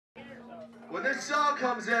When this song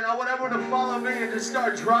comes in, I want everyone to follow me and just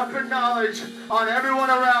start dropping knowledge on everyone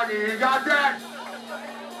around you. You got that?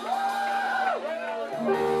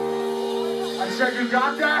 I said you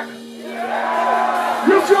got that?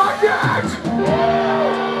 You got that?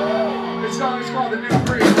 This song is called The New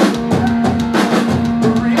Breed.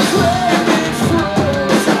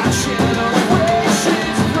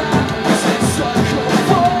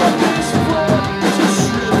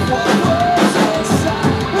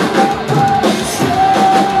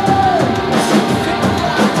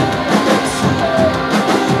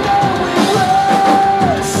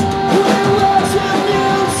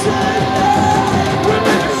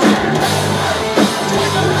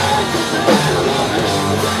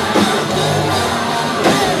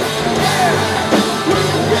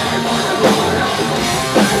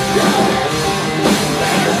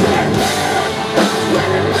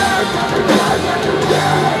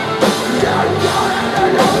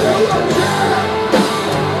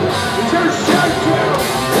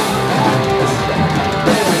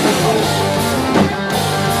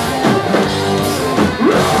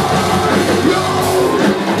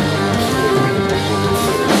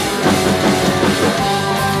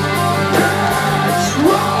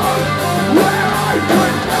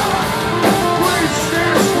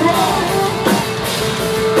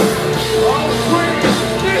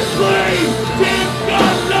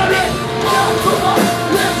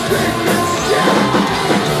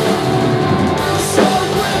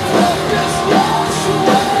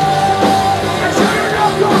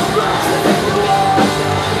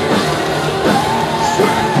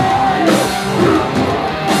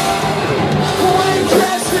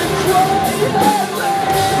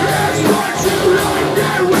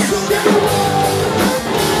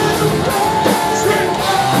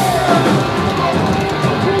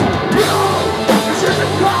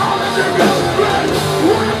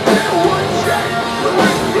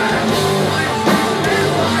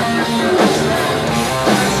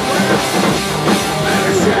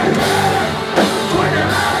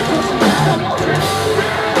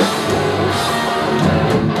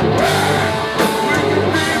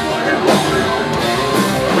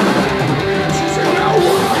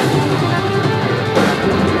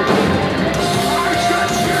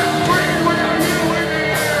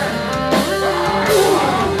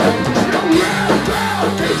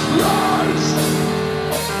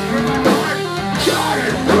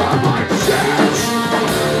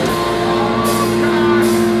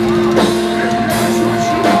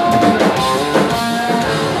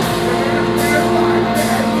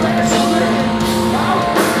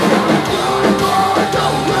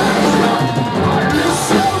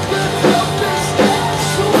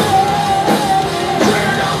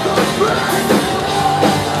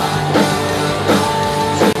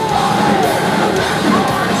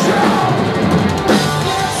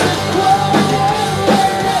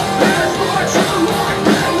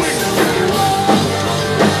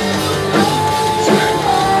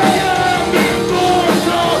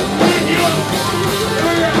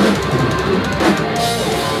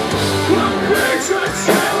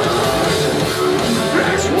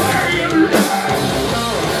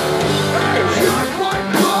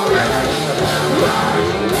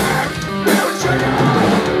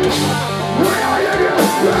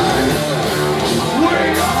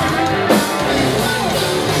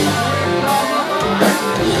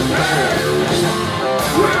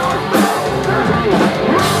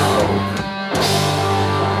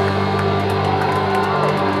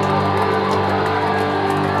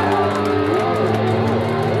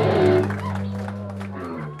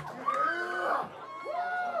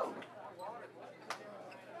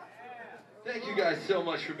 Thank you guys so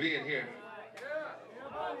much for being here.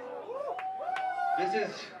 This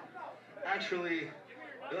is actually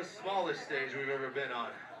the smallest stage we've ever been on.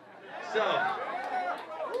 So,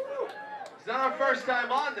 it's not our first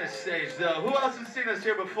time on this stage though. Who else has seen us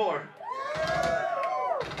here before?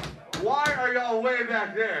 Why are y'all way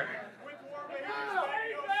back there?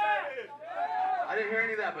 I didn't hear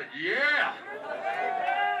any of that, but yeah!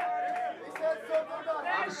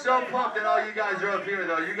 I'm so pumped that all you guys are up here,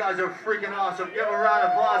 though. You guys are freaking awesome. Give a round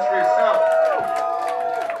of applause for yourself.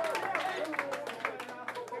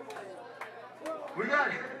 We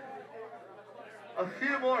got a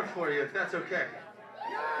few more for you, if that's okay.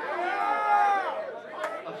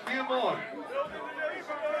 A few more.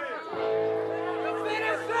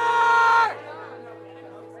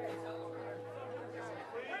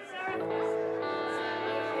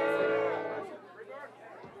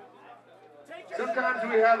 Sometimes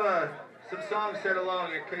we have some songs set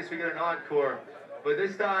along in case we get an encore, but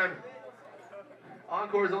this time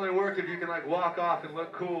Encores only work if you can like walk off and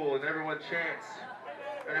look cool and everyone chants.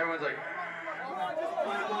 And everyone's like,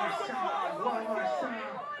 one more song, one more song.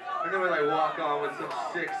 And then we like walk on with some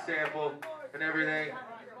sick sample and everything.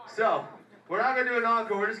 So, we're not gonna do an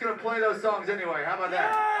encore, we're just gonna play those songs anyway. How about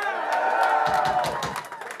that?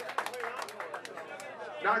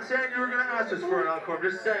 Not saying you were gonna ask us for an encore, I'm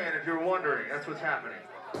just saying if you're wondering, that's what's happening.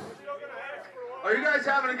 Are you guys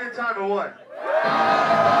having a good time or what?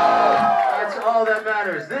 That's all that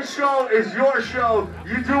matters. This show is your show.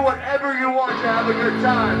 You do whatever you want to have a good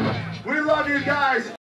time. We love you guys.